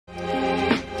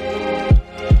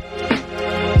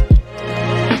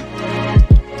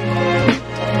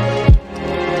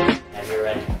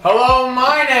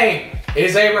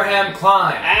is Abraham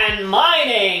Klein. And my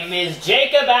name is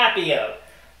Jake&AbeShow.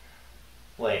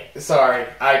 Wait. Sorry,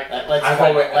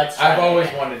 I've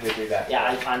always wanted to do that.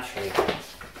 Yeah, I'm sure you can.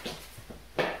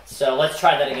 So let's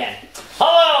try that again.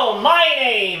 Hello, my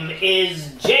name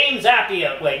is James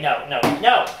Appio. Wait,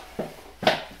 no.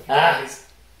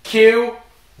 Q.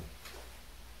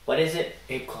 What is it?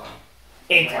 Abe Klein.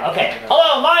 Abe Klein. Okay.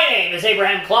 Hello, my name is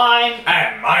Abraham Klein.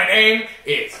 And my name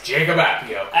is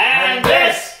Jake&AbeShow. And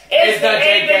this is the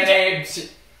Jake&Abe.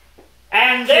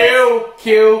 And this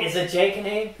Q. is a Jake and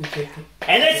Abe.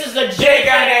 And this is the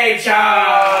Jake&Abe Show.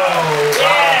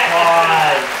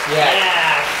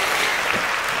 Yeah.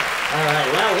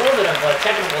 Alright, well, a little bit of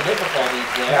technical difficulties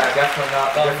there. Yeah, definitely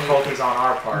not difficulties on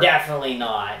our part. Definitely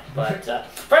not. But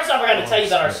first off, I got to tell you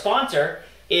about our sponsor.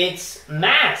 It's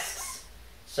masks.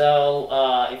 So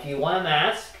if you want a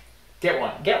mask, get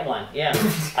one. Get one. Yeah.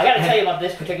 I got to tell you about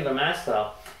this particular mask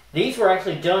though. These were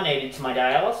actually donated to my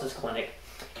dialysis clinic,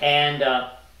 and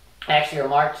I actually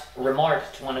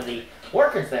remarked to one of the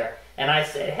workers there, and I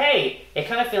said, "Hey, it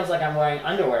kind of feels like I'm wearing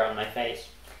underwear on my face."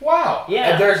 Wow. Yeah.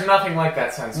 And there's nothing like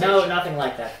that sensation. No, nothing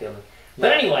like that feeling.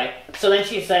 But anyway, so then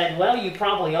she said, well, you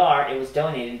probably are. It was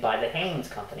donated by the Hanes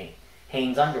company.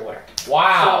 Hanes underwear.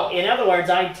 Wow. So, in other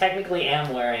words, I technically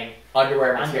am wearing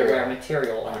underwear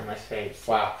material on my face.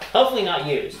 Wow. Hopefully not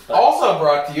used. But also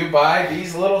brought to you by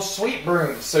these little sweep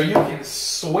brooms, so you can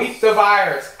sweep the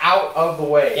virus out of the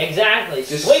way. Exactly.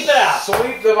 Just sweep it out.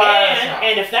 Sweep the virus out.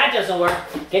 And if that doesn't work,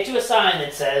 get you a sign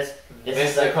that says, this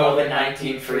is the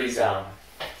COVID-19 free zone.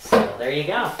 So there you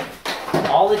go.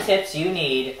 All the tips you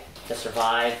need to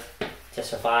survive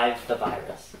the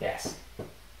virus. Yes.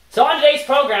 So on today's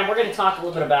program, we're going to talk a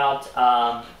little bit about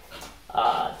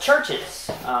churches.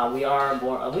 We're a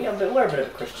bit of a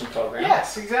Christian program.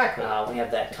 Yes, exactly. We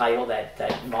have that title, that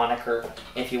moniker,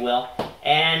 if you will.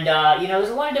 And there's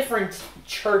a lot of different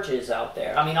churches out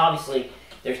there. I mean, obviously,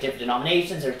 there's different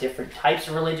denominations. There's different types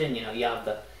of religion. You know, you have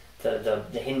the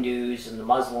Hindus and the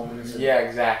Muslims, and,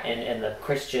 exactly, and the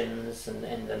Christians and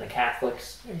then the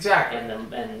Catholics, exactly,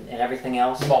 and everything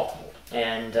else, multiple,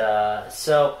 and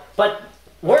but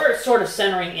we're sort of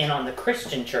centering in on the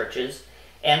Christian churches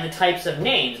and the types of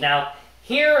names. Now,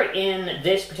 here in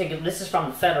this is from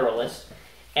the Federalist,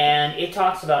 and it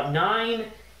talks about 9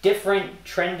 different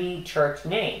trendy church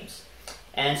names.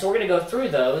 And so we're going to go through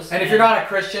those. And if you're not a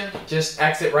Christian, just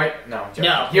exit right... No, I'm joking.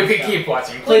 No. You can keep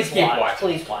watching. Please keep watching.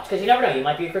 Please watch, because you never know. You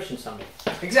might be a Christian someday.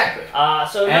 Exactly.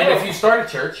 And if you start a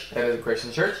church that is a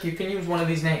Christian church, you can use one of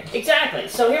these names. Exactly.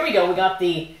 So here we go. We got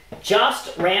the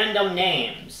just random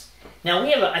names. Now,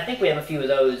 I think we have a few of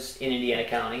those in Indiana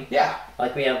County. Yeah.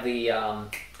 Like we have the...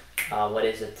 what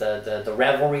is it? The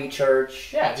Revelry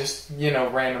Church. Yeah, just,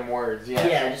 random words. Yeah.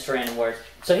 Yeah, just random words.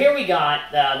 So here we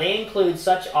got, they include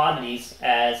such oddities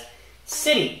as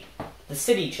City, the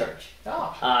City Church.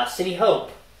 Oh. City Hope.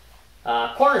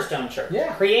 Cornerstone Church.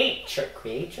 Yeah. Create Church.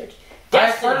 Destiny.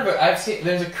 I've heard of it. I've seen,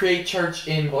 there's a Create Church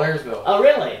in Blairsville. Oh,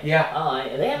 really? Yeah.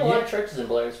 They have a lot of churches in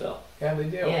Blairsville. Yeah, they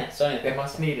do. Yeah, so anyway. They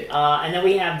must need it. And then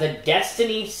we have the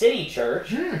Destiny City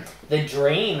Church, the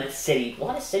Dream City. A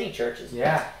lot of city churches.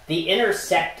 Yeah. The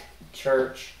Intersect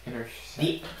Church.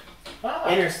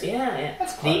 That's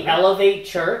the Elevate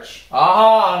Church.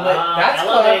 That's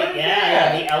Elevate. clever.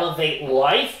 Yeah. The Elevate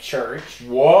Life Church.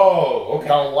 Whoa. Okay.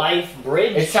 The Life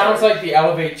Bridge. It sounds like the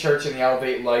Elevate Church and the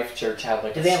Elevate Life Church have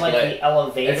like. Do they have like the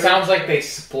elevator? It sounds like they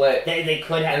split. They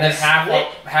could have. And then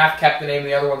half kept the name, and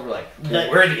the other ones were like,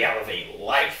 we're the Elevate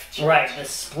Life Church. Right, the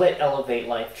split Elevate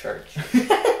Life Church.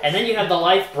 And then you have the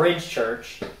Life Bridge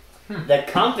Church, the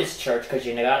Compass Church, because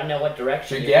you got to know what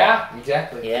direction. Yeah,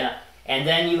 exactly. Yeah, and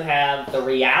then you have the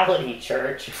Reality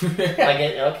Church.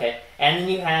 Okay, and then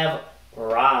you have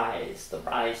Rise, the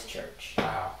Rise Church.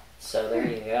 Wow. So there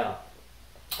you go.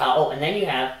 And then you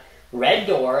have Red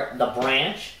Door, the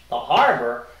Branch, the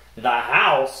Harbor, the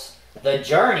House, the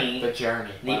Journey,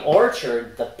 the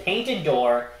Orchard, the Painted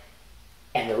Door,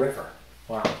 and the River.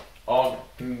 Wow. All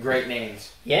great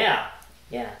names. Yeah.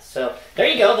 So there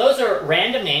you go. Those are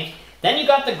random names. Then you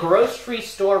got the Grocery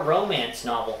Store Romance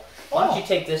Novel. Why don't you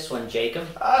take this one, Jacob?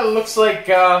 It looks like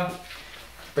the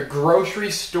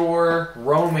Grocery Store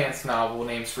Romance Novel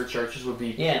names for churches would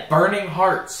be Burning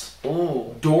Hearts.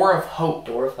 Ooh. Door of Hope.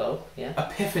 Door of Hope, yeah.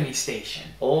 Epiphany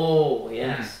Station. Oh,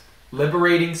 yes.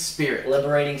 Liberating Spirit.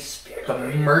 The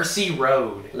Mercy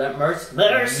Road.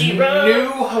 Mercy Road. New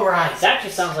Horizons. That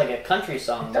actually sounds like a country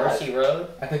song. Mercy Road.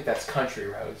 I think that's Country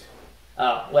Roads.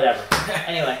 Oh, whatever.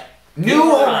 Anyway.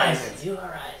 New Horizons. New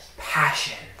Horizons.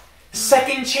 Passion.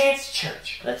 Second Chance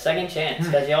Church. That Second Chance,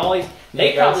 because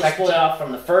they probably split off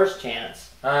from the First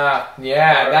Chance. Yeah,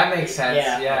 that makes sense.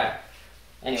 Yeah.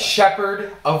 Anyway.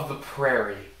 Shepherd of the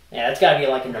Prairie. Yeah, it's got to be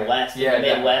like in the West, in the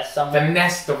Midwest somewhere. The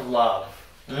Nest of Love.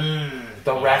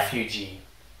 The Refugee.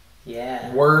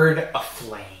 Yeah. Word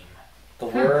Aflame. The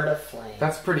Word Aflame.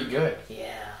 That's pretty good.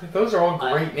 Yeah. Those are all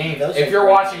great names. If you're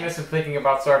watching this and thinking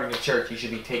about starting a church, you should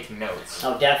be taking notes.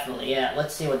 Oh, definitely. Yeah.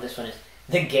 Let's see what this one is.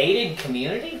 The Gated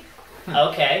Community?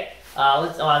 Okay. They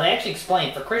actually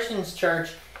explain. For Christians,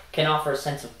 church can offer a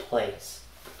sense of place.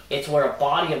 It's where a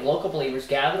body of local believers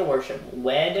gather to worship,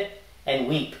 wed, and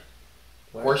weep.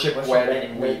 Worship, wed,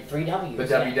 and weep. 3 W's.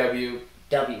 The WW.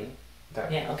 W.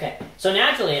 Yeah, okay. So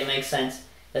naturally it makes sense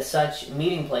that such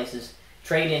meeting places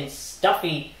trade in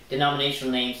stuffy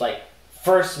denominational names like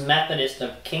First Methodist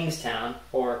of Kingstown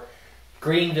or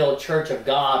Greenville Church of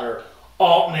God or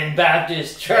Altman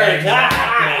Baptist Church.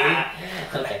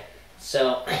 Exactly. Okay.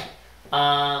 So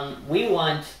we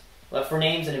want for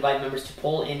names and invite members to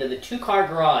pull into the 2-car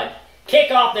garage,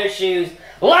 kick off their shoes,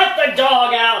 let the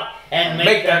dog out, and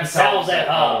make themselves at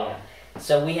home.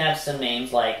 So we have some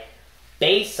names like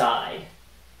Bayside,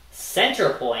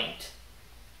 Centerpoint,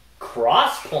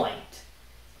 Cross Point,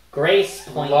 Grace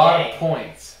Point. A lot of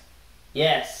points.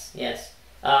 Yes.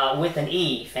 With an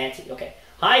E, fancy. Okay.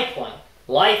 High Point,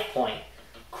 Life Point,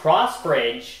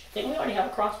 Crossbridge. I think we already have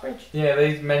a Crossbridge. Yeah,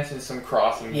 they mentioned some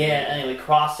crossings. Yeah. Anyway,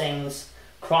 Crossings,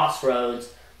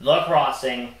 Crossroads, The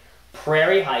Crossing,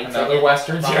 Prairie Heights. Another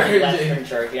Western church. Western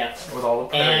church. Yeah. With all the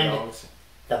prairie dogs.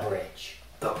 The Bridge.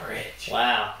 The Bridge.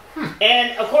 Wow.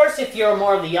 And, of course, if you're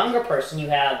more of the younger person, you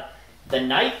have the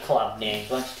nightclub names.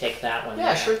 Why don't you take that one?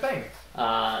 Yeah, sure thing. Do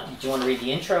you want to read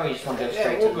the intro, or you just want to go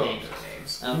straight to the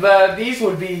names? Okay. These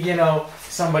would be,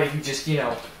 somebody who just,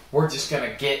 we're just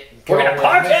going to we're going to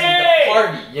party!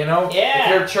 Yeah. If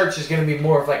your church is going to be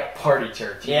more of like a party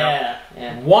church, Yeah.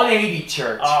 180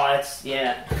 church. Oh, that's,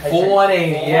 yeah. Full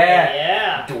 180,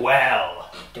 yeah.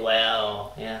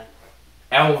 Dwell, yeah.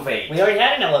 Elevate. We already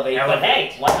had an elevate, but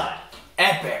hey, why not?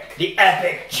 Epic. The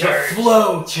Epic Church. The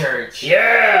Flow Church.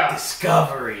 Yeah.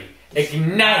 Discovery.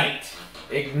 Ignite.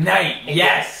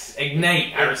 Yes.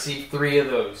 Ignite. I received 3 of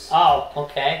those. Oh,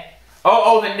 okay.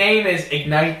 Oh, the name is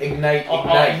Ignite. Ignite.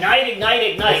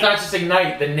 It's not just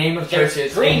Ignite. The name of church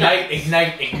is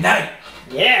Ignite.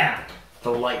 Yeah.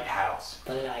 The Lighthouse.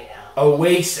 Lighthouse.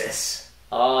 Oasis.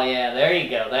 Oh, yeah, there you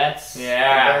go. That's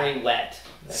very wet.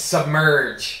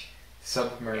 Submerge.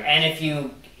 And if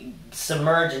you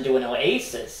submerge into an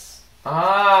oasis.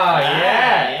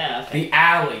 Yeah. Okay. The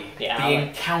alley. The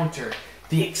encounter.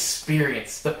 The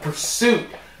experience. The pursuit.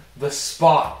 The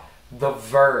spot. The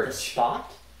verge. The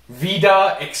spot?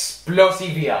 Vida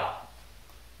Explosiva.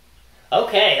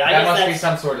 Okay. That must be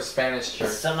some sort of Spanish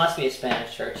church. That must be a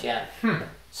Spanish church, yeah.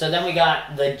 So then we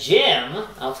got the gym.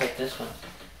 I'll take this one.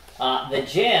 The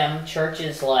gym,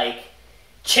 churches like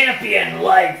Champion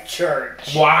Life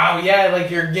Church. Wow, yeah, like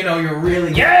you're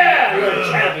really... Yeah! You're a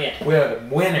champion. We're the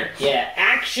winners. Yeah,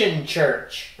 Action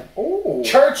Church. Ooh.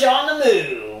 Church on the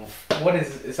Move. What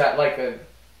is that like a...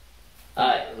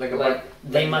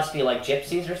 They must be like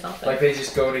gypsies or something. Like they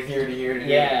just go to here to here to here.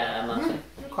 Yeah, I must be.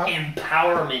 Okay.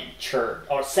 Empowerment Church.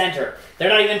 Or Center. They're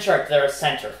not even church, they're a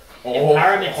center.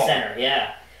 Empowerment Center,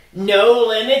 yeah. No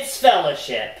Limits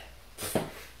Fellowship.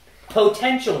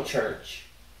 Potential Church.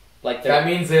 That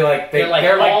means they're okay,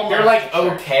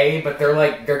 but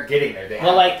they're getting there.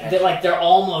 They're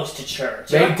almost to church.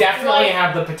 They definitely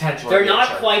have the potential. They're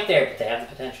not quite there, but they have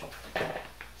the potential.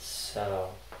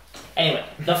 So, anyway,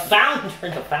 the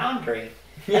Foundry.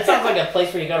 That sounds like a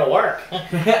place where you go to work.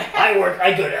 I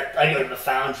go to the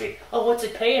Foundry. Oh, what's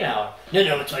it pay an hour?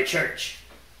 No, it's my church.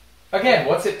 Again,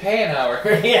 what's it pay an hour?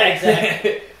 Yeah,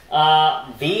 exactly.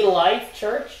 V Life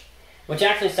Church. Which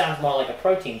actually sounds more like a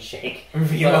protein shake.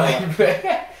 V-Life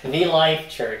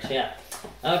Church, yeah.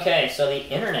 Okay, so the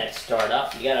internet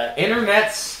startup. You got a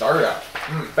internet startup.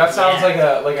 That sounds like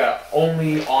a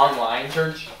only online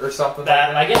church or something.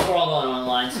 I guess we're all going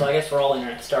online, so I guess we're all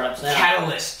internet startups now.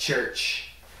 Catalyst Church.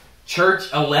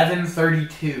 Church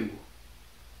 1132.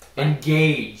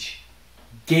 Engage.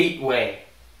 Gateway.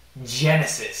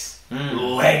 Genesis.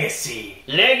 Legacy.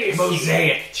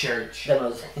 Mosaic Church.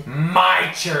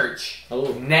 My Church.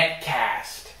 Oh.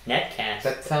 Netcast. That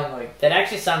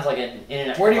actually sounds like an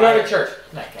internet. Where do you go to church?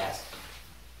 Netcast.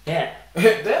 Yeah.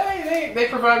 they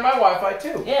provide my Wi-Fi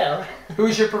too. Yeah.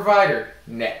 Who's your provider?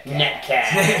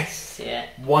 Netcast. Yeah.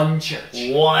 One church.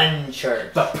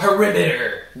 The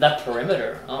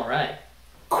Perimeter. All right.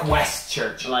 Quest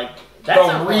Church. That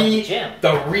sounds like a gym.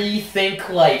 The Rethink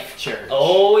Life Church.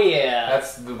 Oh, yeah.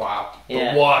 That's the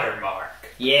watermark.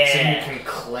 Yeah. So you can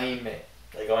claim it.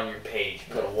 On your page,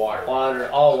 put a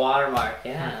watermark. Watermark,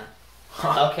 yeah.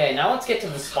 Okay, now let's get to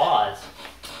the spas.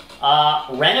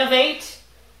 Renovate,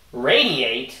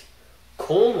 Radiate,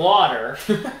 Cool Water,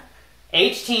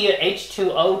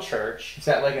 H2O Church. Is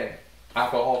that like an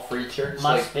alcohol-free church?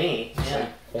 Must be. Yeah. Like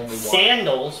only water.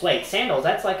 Sandals. Wait, Sandals.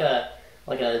 That's like a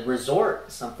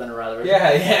resort something or other.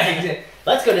 Yeah.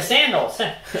 Let's go to Sandals.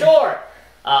 Sure.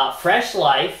 Fresh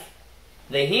Life,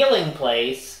 The Healing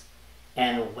Place,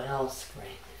 and Wellspring.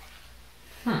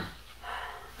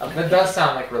 Okay. That does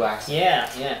sound like relaxing. Yeah.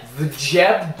 The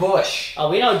Jeb Bush. Oh,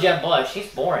 we know Jeb Bush. He's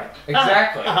boring.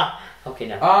 Exactly. Okay,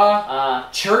 no.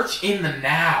 Church in the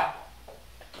Now.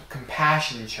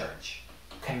 Compassion Church.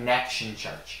 Connection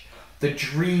Church. The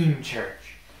Dream Church.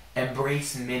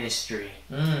 Embrace Ministry.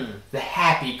 The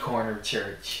Happy Corner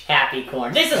Church. Happy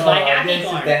Corner. This is my Happy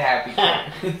Corner. This is the Happy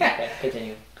Corner. Okay,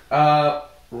 continue.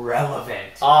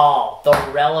 Relevant. Oh, the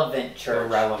Relevant Church.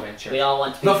 The Relevant Church. We all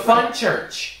want to be the Fun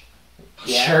Church.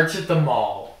 Yeah. Church at the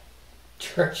Mall.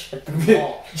 Church at the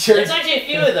Mall. There's actually a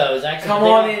few of those. Actually, come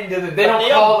on into the. They don't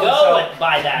call go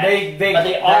by that. But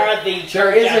they are at the church.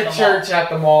 There is a church at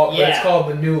the mall, but it's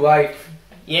called the New Life.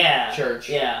 Yeah. Church.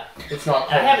 Yeah. It's not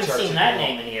called I haven't the church seen that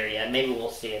name in here yet. Maybe we'll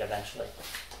see it eventually.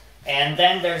 And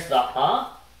then there's the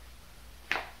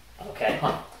Okay.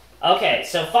 Okay,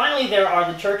 so finally there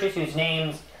are the churches whose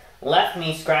names left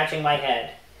me scratching my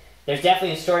head. There's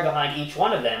definitely a story behind each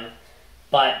one of them,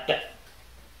 but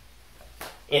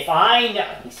if I know...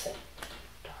 He said,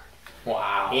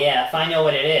 wow. Yeah, if I know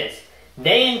what it is.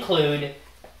 They include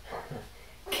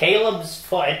Caleb's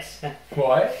Foot.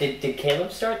 What? Did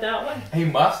Caleb start that one? He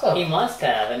must have. He must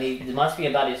have, and it must be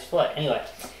about his foot. Anyway,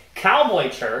 Cowboy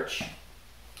Church,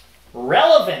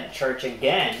 Relevant Church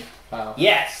again. Wow.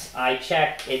 Yes, I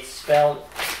checked. It's spelled...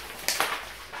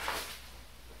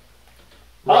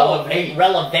 Relevate.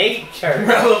 Relevate Church.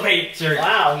 Relevate Church.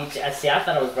 Wow. See, I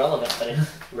thought it was relevant, but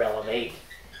it's Relevate.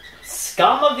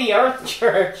 Scum of the Earth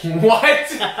Church.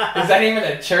 What? Is that even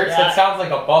a church? Yeah. That sounds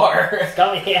like a bar.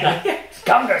 Scum of the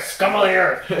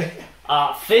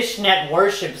Earth. Fishnet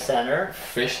Worship Center.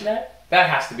 Fishnet? That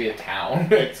has to be a town.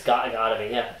 It's gotta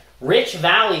be, yeah. Rich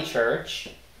Valley Church.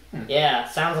 Yeah,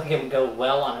 sounds like it would go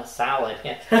well on a salad.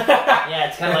 Yeah, yeah,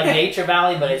 it's kind of like Nature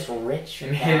Valley, but it's Rich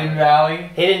Valley. Hidden Valley?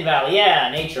 Hidden Valley,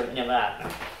 yeah, Nature, Nevada.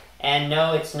 And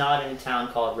no, it's not in a town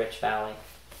called Rich Valley.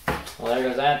 Well, there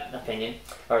goes that opinion,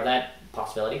 or that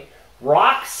possibility.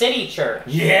 Rock City Church.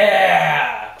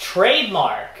 Yeah!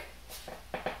 Trademark.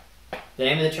 The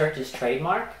name of the church is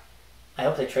Trademark? I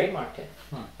hope they trademarked it.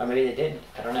 Or maybe they didn't.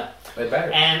 I don't know. They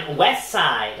better. And West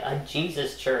Side, a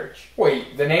Jesus church.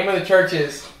 Wait, the name of the church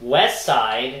is? West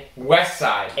Side. West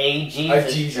Side. A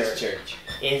Jesus, church.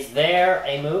 Is there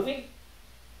a movie?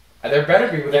 There better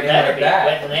be with a name like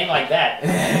that. With a name like that.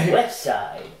 West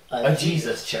Side, a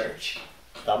Jesus church.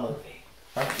 The movie.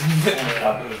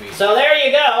 A movie. So there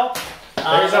you go.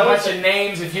 There's a bunch of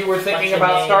names if you were thinking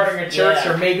about starting a church,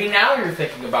 or maybe now you're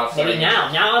thinking about starting maybe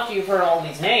now. Now after you've heard all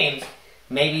these names,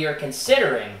 maybe you're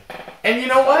considering. And you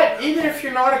know what? Even if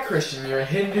you're not a Christian, you're a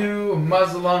Hindu, a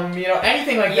Muslim,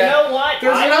 anything like that. You know what?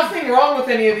 There's nothing wrong with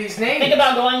any of these names. Think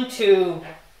about going to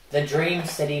the Dream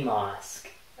City Mosque.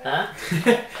 Huh?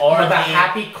 Or the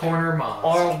Happy Corner Mosque.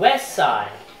 Or West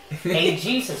Side, a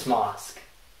Jesus Mosque.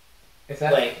 Is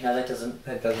that... Wait, no,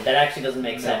 that actually doesn't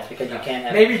make sense because you can't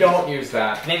have... Maybe don't use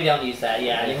that. Maybe don't use that,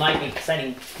 yeah. You might be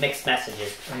sending mixed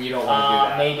messages. And you don't want to do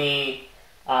that. Maybe,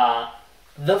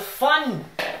 the fun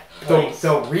place.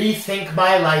 The Rethink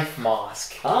My Life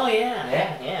Mosque. Oh,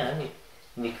 yeah. That'd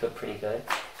be pretty good.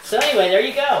 So anyway, there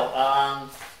you go.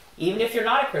 Even if you're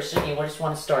not a Christian, you just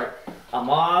want to start a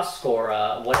mosque or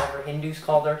whatever Hindus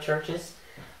call their churches.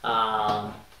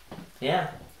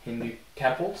 Yeah. Hindu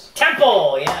temples?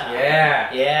 Temple,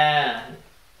 yeah. Yeah.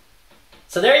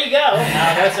 So there you go.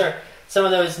 Those are some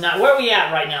of those. Where are we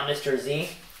at right now, Mr. Z?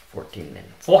 14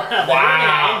 minutes. Wow. We're going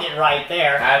to end it right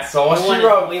there. That's all she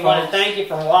wrote, We want to thank you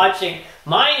for watching.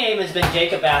 My name has been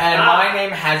Jake&AbeShow. And my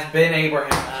name has been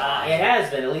Abraham. It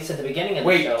has been, at least at the beginning of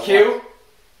the show. Wait, Q?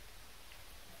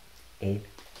 Abe.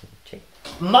 Jake.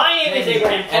 My name is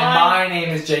Abraham Klein. And my name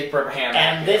is Jake Abraham.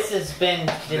 And this has been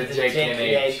the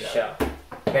Jake&Abe Show.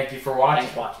 Thank you for watching.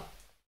 Thanks for watching.